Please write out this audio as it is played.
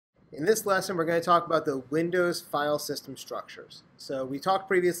In this lesson, we're going to talk about the Windows file system structures. So we talked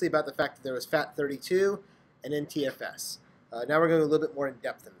previously about the fact that there was FAT32 and NTFS. Now we're going to go a little bit more in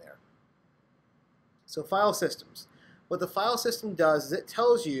depth in there. So file systems. What the file system does is it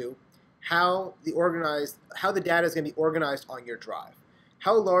tells you how the data is going to be organized on your drive.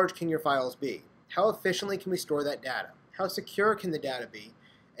 How large can your files be? How efficiently can we store that data? How secure can the data be?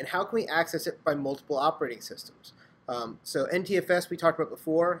 And how can we access it by multiple operating systems? So NTFS we talked about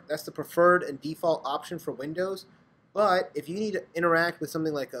before, that's the preferred and default option for Windows. But if you need to interact with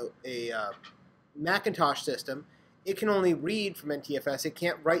something like a Macintosh system, it can only read from NTFS, it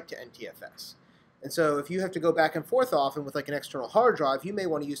can't write to NTFS. And so if you have to go back and forth often with like an external hard drive, you may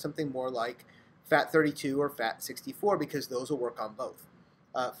want to use something more like FAT32 or FAT64 because those will work on both.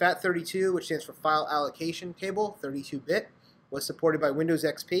 FAT32, which stands for File Allocation Table, 32-bit, was supported by Windows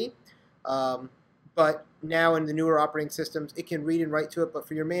XP. But now in the newer operating systems, it can read and write to it, but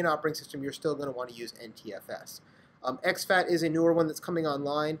for your main operating system, you're still going to want to use NTFS. exFAT is a newer one that's coming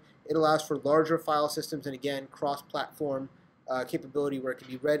online. It allows for larger file systems and, again, cross-platform capability where it can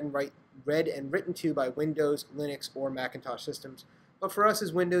be read and written to by Windows, Linux, or Macintosh systems. But for us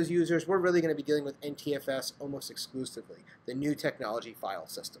as Windows users, we're really going to be dealing with NTFS almost exclusively, the new technology file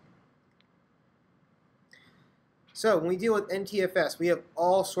system. So when we deal with NTFS, we have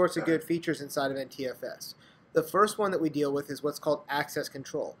all sorts of good features inside of NTFS. The first one that we deal with is what's called access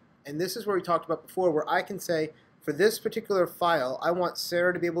control. And this is where we talked about before, where I can say, for this particular file, I want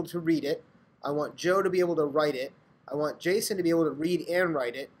Sarah to be able to read it, I want Joe to be able to write it, I want Jason to be able to read and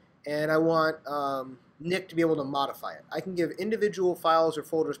write it, and I want Nick to be able to modify it. I can give individual files or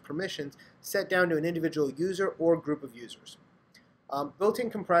folders permissions set down to an individual user or group of users. Built-in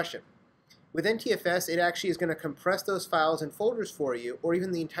compression. With NTFS, it actually is going to compress those files and folders for you, or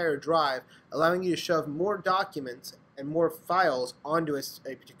even the entire drive, allowing you to shove more documents and more files onto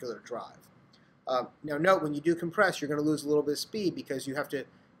a particular drive. Now note, when you do compress, you're going to lose a little bit of speed because you have to,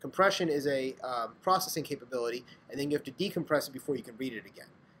 compression is a processing capability, and then you have to decompress it before you can read it again.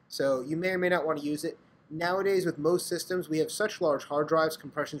 So you may or may not want to use it. Nowadays, with most systems, we have such large hard drives,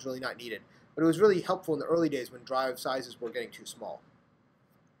 compression is really not needed. But it was really helpful in the early days when drive sizes were getting too small.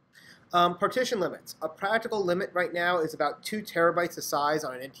 Partition limits. A practical limit right now is about 2 terabytes of size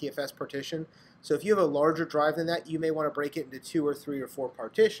on an NTFS partition. So if you have a larger drive than that, you may want to break it into 2 or 3 or 4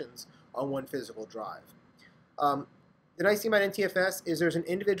 partitions on one physical drive. The nice thing about NTFS is there's an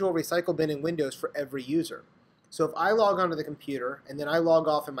individual recycle bin in Windows for every user. So if I log onto the computer, and then I log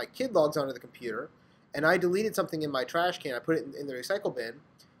off and my kid logs onto the computer, and I deleted something in my trash can, I put it in the recycle bin,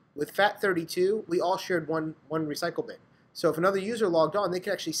 with FAT32, we all shared one recycle bin. So if another user logged on, they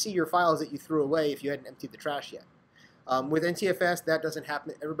could actually see your files that you threw away if you hadn't emptied the trash yet. With NTFS, that doesn't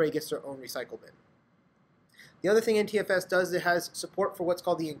happen. Everybody gets their own recycle bin. The other thing NTFS does is it has support for what's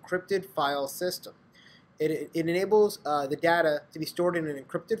called the encrypted file system. It enables the data to be stored in an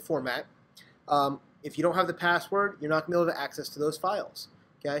encrypted format. If you don't have the password, you're not going to be able to access to those files.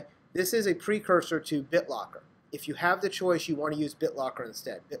 Okay? This is a precursor to BitLocker. If you have the choice, you want to use BitLocker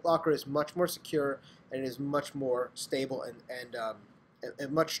instead. BitLocker is much more secure and it is much more stable and a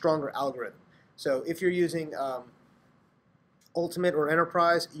much stronger algorithm. So if you're using Ultimate or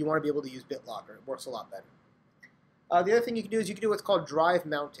Enterprise, you want to be able to use BitLocker. It works a lot better. The other thing you can do is you can do what's called drive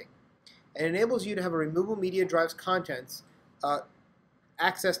mounting. It enables you to have a removable media drive's contents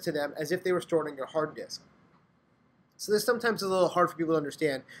access to them as if they were stored on your hard disk. So this sometimes is a little hard for people to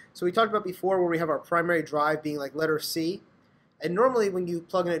understand. So we talked about before where we have our primary drive being like letter C. And normally when you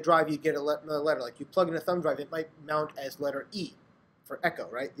plug in a drive, you get another letter. Like you plug in a thumb drive, it might mount as letter E for echo,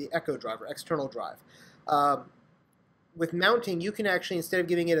 right? The echo drive or external drive. With mounting, you can actually, instead of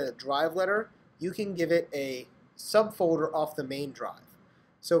giving it a drive letter, you can give it a subfolder off the main drive.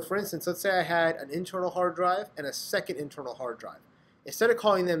 So for instance, let's say I had an internal hard drive and a second internal hard drive. Instead of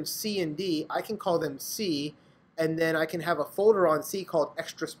calling them C and D, I can call them C, and then I can have a folder on C called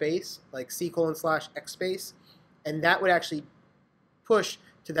extra space, like C:/X space, and that would actually push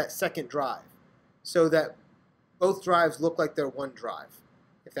to that second drive so that both drives look like they're one drive,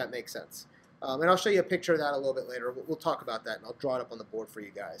 if that makes sense. And I'll show you a picture of that a little bit later. We'll talk about that, and I'll draw it up on the board for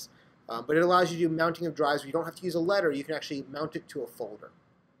you guys. But it allows you to do mounting of drives where you don't have to use a letter. You can actually mount it to a folder.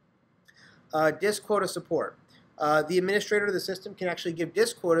 Disk quota support. The administrator of the system can actually give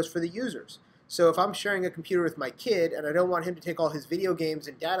disk quotas for the users. So if I'm sharing a computer with my kid and I don't want him to take all his video games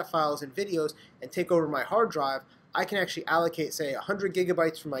and data files and videos and take over my hard drive, I can actually allocate, say, 100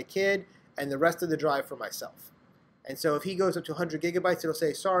 gigabytes for my kid and the rest of the drive for myself. And so if he goes up to 100 gigabytes, it'll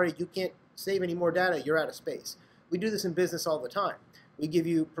say, sorry, you can't save any more data, you're out of space. We do this in business all the time. We give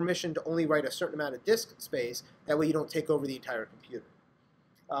you permission to only write a certain amount of disk space, that way you don't take over the entire computer.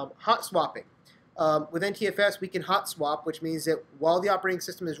 Hot swapping. With NTFS, we can hot swap, which means that while the operating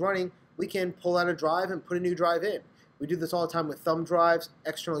system is running, we can pull out a drive and put a new drive in. We do this all the time with thumb drives,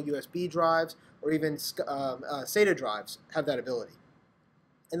 external USB drives, or even SATA drives have that ability.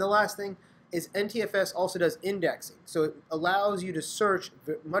 And the last thing is NTFS also does indexing. So it allows you to search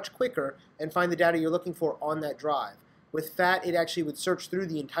much quicker and find the data you're looking for on that drive. With FAT, it actually would search through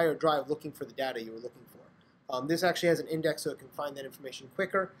the entire drive looking for the data you were looking for. This actually has an index so it can find that information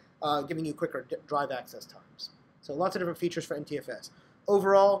quicker, giving you quicker drive access times. So lots of different features for NTFS.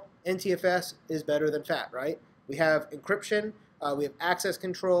 Overall, NTFS is better than FAT, right? We have encryption, we have access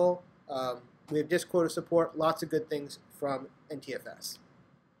control, we have disk quota support, lots of good things from NTFS.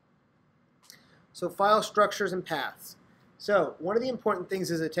 So file structures and paths. So one of the important things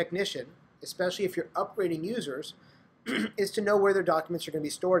as a technician, especially if you're upgrading users, is to know where their documents are going to be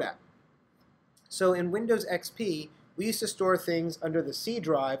stored at. So in Windows XP, we used to store things under the C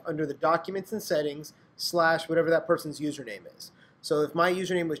drive, under the documents and settings, / whatever that person's username is. So if my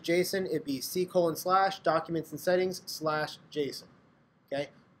username was Jason, it'd be C:/ documents and settings / Jason. Okay?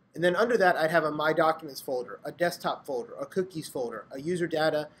 And then under that, I'd have a My Documents folder, a desktop folder, a cookies folder, a user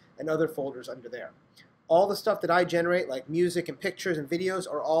data, and other folders under there. All the stuff that I generate, like music and pictures and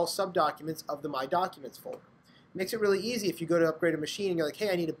videos, are all subdocuments of the My Documents folder. It makes it really easy if you go to upgrade a machine and you're like,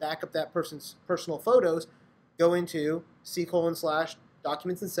 hey, I need to back up that person's personal photos, go into C:/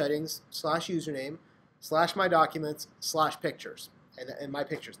 documents and settings / username / my documents / pictures, and my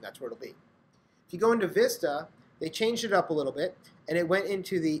pictures, and that's where it'll be. If you go into Vista, they changed it up a little bit, and it went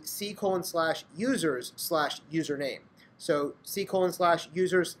into the C:/ users / username. So C:/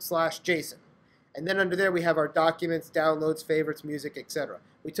 users / Jason. And then under there we have our documents, downloads, favorites, music, etc.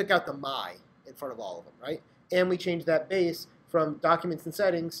 We took out the my in front of all of them, right? And we changed that base from documents and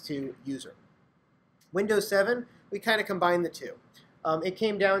settings to user. Windows 7, we kind of combined the two. It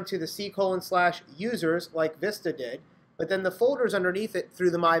came down to the C:/ users like Vista did, but then the folders underneath it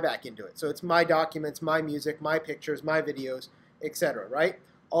threw the my back into it. So it's my documents, my music, my pictures, my videos, etc., right?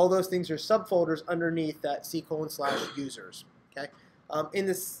 All those things are subfolders underneath that C:/ users. Okay.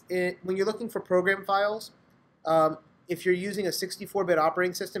 When you're looking for program files, if you're using a 64-bit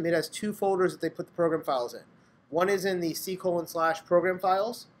operating system, it has two folders that they put the program files in. One is in the C:/ program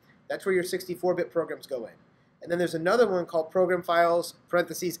files. That's where your 64-bit programs go in. And then there's another one called program files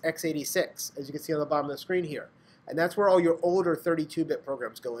 (x86), as you can see on the bottom of the screen here. And that's where all your older 32-bit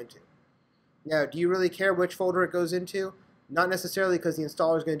programs go into. Now, do you really care which folder it goes into? Not necessarily, because the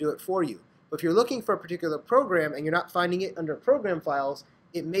installer is going to do it for you. But if you're looking for a particular program and you're not finding it under program files,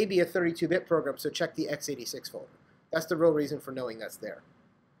 it may be a 32-bit program, so check the x86 folder. That's the real reason for knowing that's there.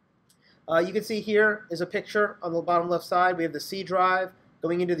 You can see here is a picture on the bottom left side. We have the C drive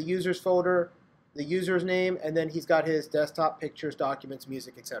going into the users folder, the user's name, and then he's got his desktop, pictures, documents,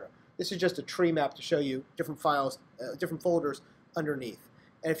 music, etc. This is just a tree map to show you different files, different folders underneath.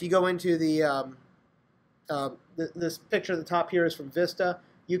 And if you go into the this picture at the top here is from Vista.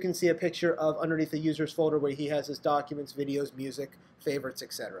 You can see a picture of underneath the users folder where he has his documents, videos, music, favorites,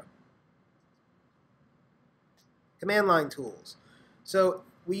 etc. Command line tools. So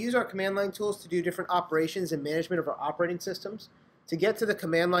we use our command line tools to do different operations and management of our operating systems. To get to the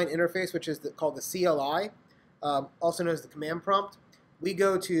command line interface, which is called the CLI, also known as the command prompt, we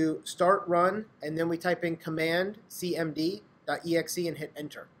go to start run, and then we type in command cmd.exe and hit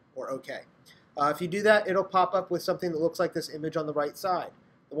enter, or OK. If you do that, it'll pop up with something that looks like this image on the right side.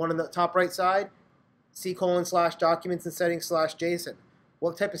 The one on the top right side, C:/ documents and settings / JSON.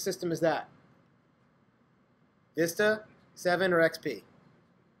 What type of system is that? Vista, 7, or XP?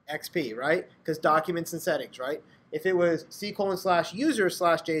 XP, right? Because documents and settings, right? If it was C:/ users /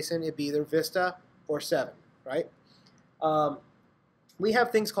 JSON, it'd be either Vista or 7, right? We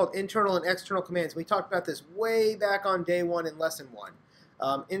have things called internal and external commands. We talked about this way back on day 1 in lesson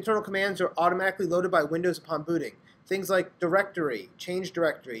 1. Internal commands are automatically loaded by Windows upon booting. Things like directory, change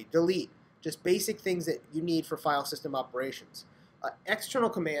directory, delete, just basic things that you need for file system operations. External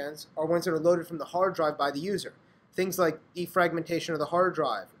commands are ones that are loaded from the hard drive by the user. Things like defragmentation of the hard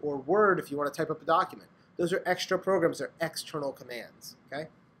drive, or Word if you want to type up a document. Those are extra programs, they're external commands. Okay?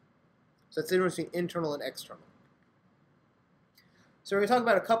 So that's the difference between internal and external. So we're going to talk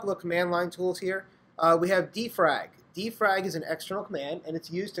about a couple of command line tools here. We have defrag. Defrag is an external command, and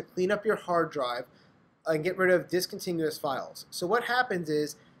it's used to clean up your hard drive and get rid of discontinuous files. So what happens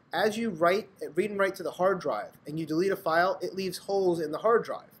is, as you read and write to the hard drive, and you delete a file, it leaves holes in the hard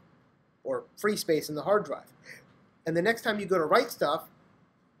drive, or free space in the hard drive. And the next time you go to write stuff,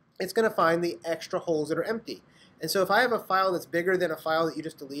 it's going to find the extra holes that are empty. And so if I have a file that's bigger than a file that you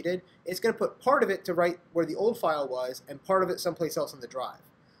just deleted, it's going to put part of it to write where the old file was and part of it someplace else on the drive.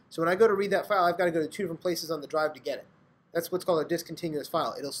 So when I go to read that file, I've got to go to 2 different places on the drive to get it. That's what's called a discontinuous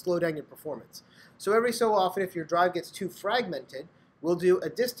file. It'll slow down your performance. So every so often, if your drive gets too fragmented, we'll do a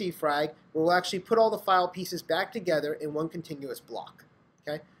disdefrag where we'll actually put all the file pieces back together in one continuous block.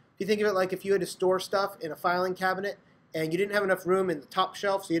 Okay? If you think of it like if you had to store stuff in a filing cabinet and you didn't have enough room in the top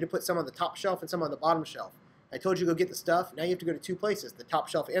shelf, so you had to put some on the top shelf and some on the bottom shelf. I told you to go get the stuff. Now you have to go to 2 places, the top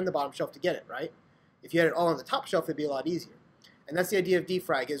shelf and the bottom shelf, to get it, right? If you had it all on the top shelf, it'd be a lot easier. And that's the idea of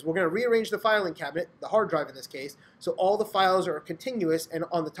defrag, is we're going to rearrange the filing cabinet, the hard drive in this case, so all the files are continuous and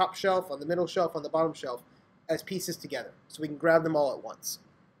on the top shelf, on the middle shelf, on the bottom shelf, as pieces together, so we can grab them all at once.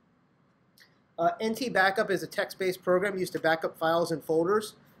 NT Backup is a text-based program used to back up files and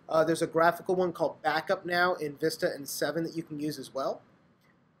folders. There's a graphical one called Backup now in Vista and 7 that you can use as well.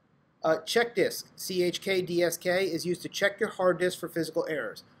 Check disk, CHKDSK, is used to check your hard disk for physical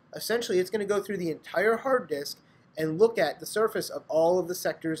errors. Essentially, it's going to go through the entire hard disk and look at the surface of all of the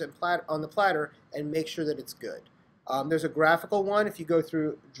sectors and on the platter and make sure that it's good. There's a graphical one if you go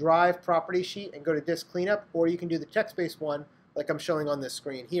through Drive Property Sheet and go to Disk Cleanup, or you can do the text-based one like I'm showing on this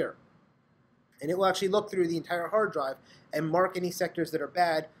screen here. And it will actually look through the entire hard drive and mark any sectors that are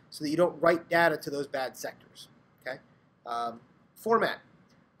bad so that you don't write data to those bad sectors. Okay? Format.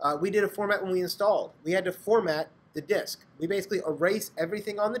 We did a format when we installed. We had to format the disk. We basically erase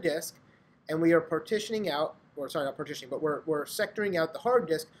everything on the disk, and we are partitioning out, or sorry, not partitioning, but we're sectoring out the hard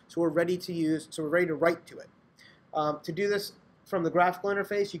disk so we're ready to use, so we're ready to write to it. To do this from the graphical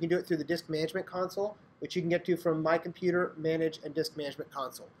interface, you can do it through the Disk Management Console, which you can get to from My Computer, Manage, and Disk Management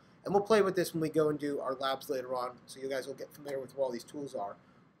Console. And we'll play with this when we go and do our labs later on, so you guys will get familiar with what all these tools are.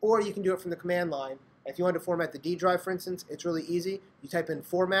 Or you can do it from the command line. If you want to format the D drive, for instance, it's really easy. You type in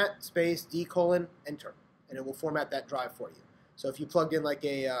format, space, D:, enter, and it will format that drive for you. So if you plugged in like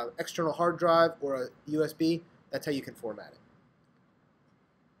a external hard drive or a USB, that's how you can format it.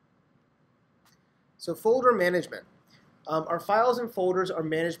 So folder management. Our files and folders are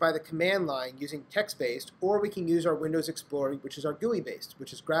managed by the command line using text-based, or we can use our Windows Explorer, which is our GUI-based,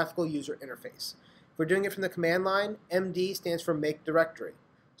 which is Graphical User Interface. If we're doing it from the command line, MD stands for Make Directory.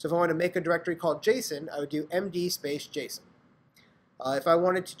 So if I want to make a directory called JSON, I would do MD space JSON. If I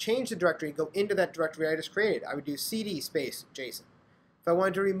wanted to change the directory and go into that directory I just created, I would do CD space JSON. If I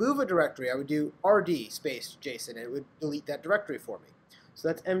wanted to remove a directory, I would do RD space JSON, and it would delete that directory for me. So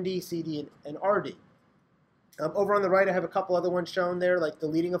that's MD, CD, and RD. Over on the right, I have a couple other ones shown there, like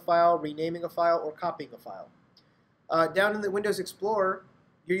deleting a file, renaming a file, or copying a file. Down in the Windows Explorer,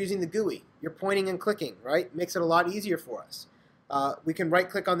 you're using the GUI. You're pointing and clicking, right? It makes it a lot easier for us. We can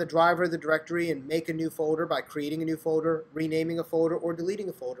right-click on the driver of the directory and make a new folder by creating a new folder, renaming a folder, or deleting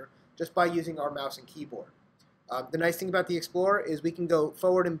a folder just by using our mouse and keyboard. The nice thing about the Explorer is we can go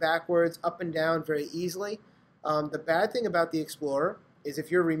forward and backwards, up and down very easily. The bad thing about the Explorer is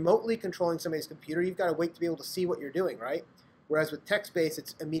if you're remotely controlling somebody's computer, you've got to wait to be able to see what you're doing, right? Whereas with text-based,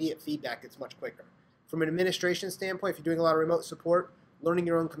 it's immediate feedback. It's much quicker. From an administration standpoint, if you're doing a lot of remote support, learning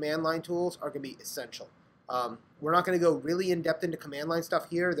your own command line tools are going to be essential. We're not going to go really in-depth into command line stuff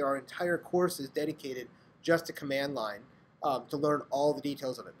here. There are entire courses dedicated just to command line to learn all the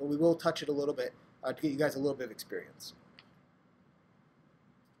details of it. But we will touch it a little bit to get you guys a little bit of experience.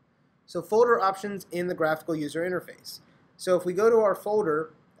 So folder options in the graphical user interface. So if we go to our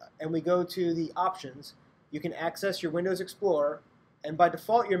folder and we go to the options, you can access your Windows Explorer, and by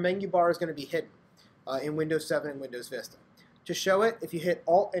default your menu bar is going to be hidden in Windows 7 and Windows Vista. To show it, if you hit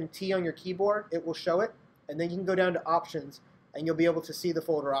Alt and T on your keyboard, it will show it, and then you can go down to options and you'll be able to see the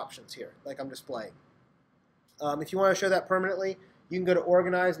folder options here, like I'm displaying. If you want to show that permanently, you can go to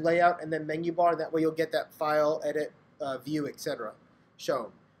Organize, Layout, and then Menu Bar, and that way you'll get that File, Edit, View, etc.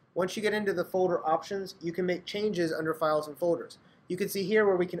 shown. Once you get into the folder options, you can make changes under files and folders. You can see here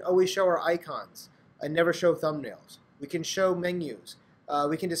where we can always show our icons and never show thumbnails. We can show menus.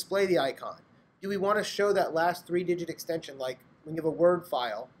 We can display the icon. Do we want to show that last 3-digit extension, like when you have a Word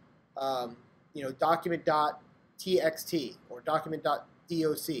file, document.txt or document.doc? Do you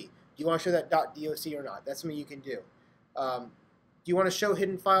want to show that .doc or not? That's something you can do. Do you want to show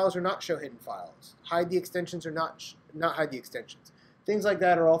hidden files or not show hidden files? Hide the extensions or not hide the extensions? Things like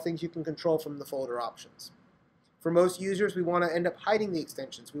that are all things you can control from the folder options. For most users, we want to end up hiding the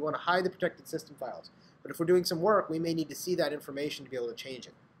extensions. We want to hide the protected system files. But if we're doing some work, we may need to see that information to be able to change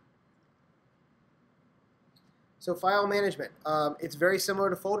it. So file management. It's very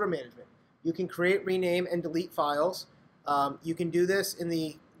similar to folder management. You can create, rename, and delete files. You can do this in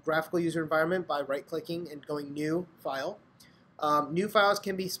the graphical user environment by right-clicking and going New File. New files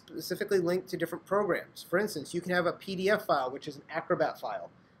can be specifically linked to different programs. For instance, you can have a PDF file, which is an Acrobat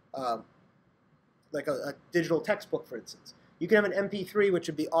file, like a digital textbook, for instance. You can have an MP3, which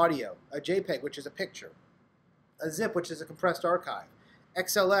would be audio, a JPEG, which is a picture, a zip, which is a compressed archive,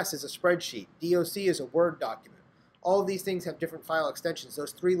 XLS is a spreadsheet, DOC is a Word document. All of these things have different file extensions.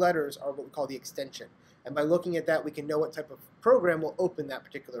 Those 3 letters are what we call the extension. And by looking at that, we can know what type of program will open that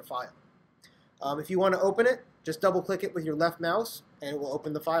particular file. If you want to open it, just double-click it with your left mouse, and it will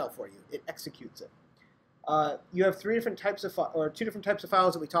open the file for you. It executes it. You have 2 different types of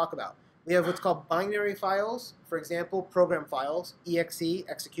files that we talk about. We have what's called binary files, for example, program files, exe,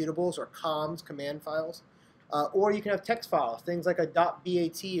 executables, or comms, command files. Or you can have text files, things like a .bat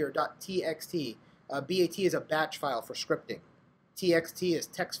or .txt. BAT is a batch file for scripting. TXT is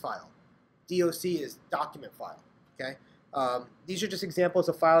text file. DOC is document file. Okay. These are just examples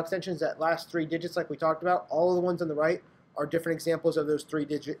of file extensions that last 3 digits like we talked about. All of the ones on the right are different examples of those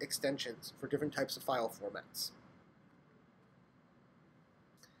 3-digit extensions for different types of file formats.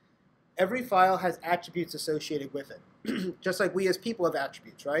 Every file has attributes associated with it. Just like we as people have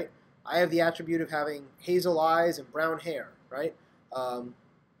attributes, right? I have the attribute of having hazel eyes and brown hair, right?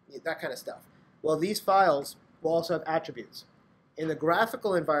 That kind of stuff. Well, these files will also have attributes. In the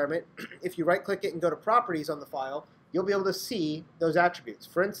graphical environment, if you right-click it and go to Properties on the file, you'll be able to see those attributes.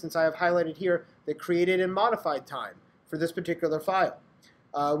 For instance, I have highlighted here the created and modified time for this particular file.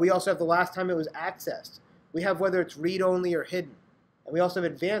 We also have the last time it was accessed. We have whether it's read-only or hidden. And we also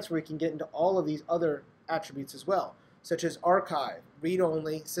have advanced where we can get into all of these other attributes as well, such as archive,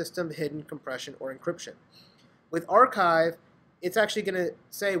 read-only, system, hidden, compression, or encryption. With archive, it's actually going to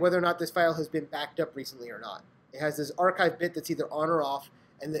say whether or not this file has been backed up recently or not. It has this archive bit that's either on or off,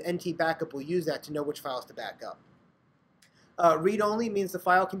 and the NT backup will use that to know which files to back up. Read-only means the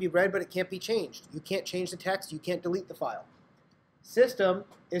file can be read, but it can't be changed. You can't change the text. You can't delete the file. System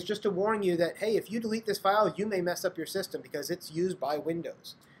is just to warn you that, hey, if you delete this file, you may mess up your system because it's used by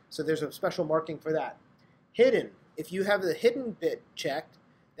Windows. So there's a special marking for that. Hidden, if you have the hidden bit checked,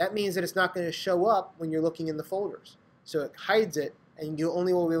 that means that it's not going to show up when you're looking in the folders. So it hides it, and you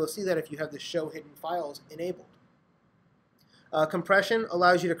only will be able to see that if you have the Show Hidden Files enabled. Compression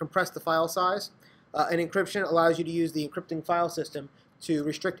allows you to compress the file size, and encryption allows you to use the encrypting file system to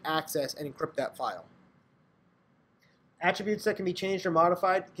restrict access and encrypt that file. Attributes that can be changed or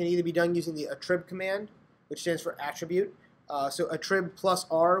modified can either be done using the attrib command, which stands for attribute. So attrib plus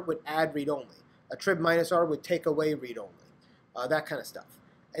R would add read-only. Attrib minus R would take away read-only. That kind of stuff.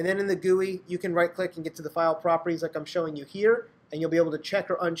 And then in the GUI, you can right-click and get to the file properties like I'm showing you here, and you'll be able to check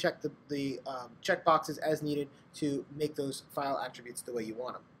or uncheck the checkboxes as needed to make those file attributes the way you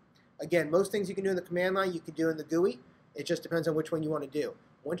want them. Again, most things you can do in the command line, you can do in the GUI. It just depends on which one you want to do.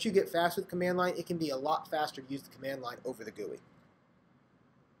 Once you get fast with command line, it can be a lot faster to use the command line over the GUI.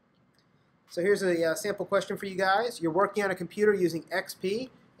 So here's a sample question for you guys. You're working on a computer using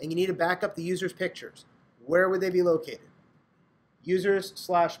XP, and you need to back up the user's pictures. Where would they be located?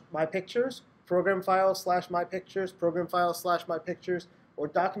 Users/mypictures, program files/mypictures, program files/mypictures, or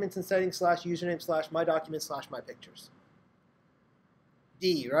documents and settings/username/mydocuments/mypictures.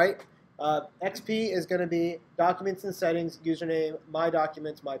 D, right? XP is going to be documents and settings, username, my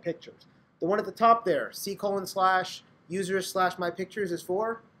documents, my pictures. The one at the top there, C:/users/mypictures is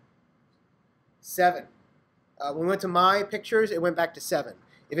for 7. When we went to my pictures, it went back to 7.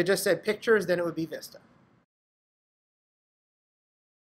 If it just said pictures, then it would be Vista.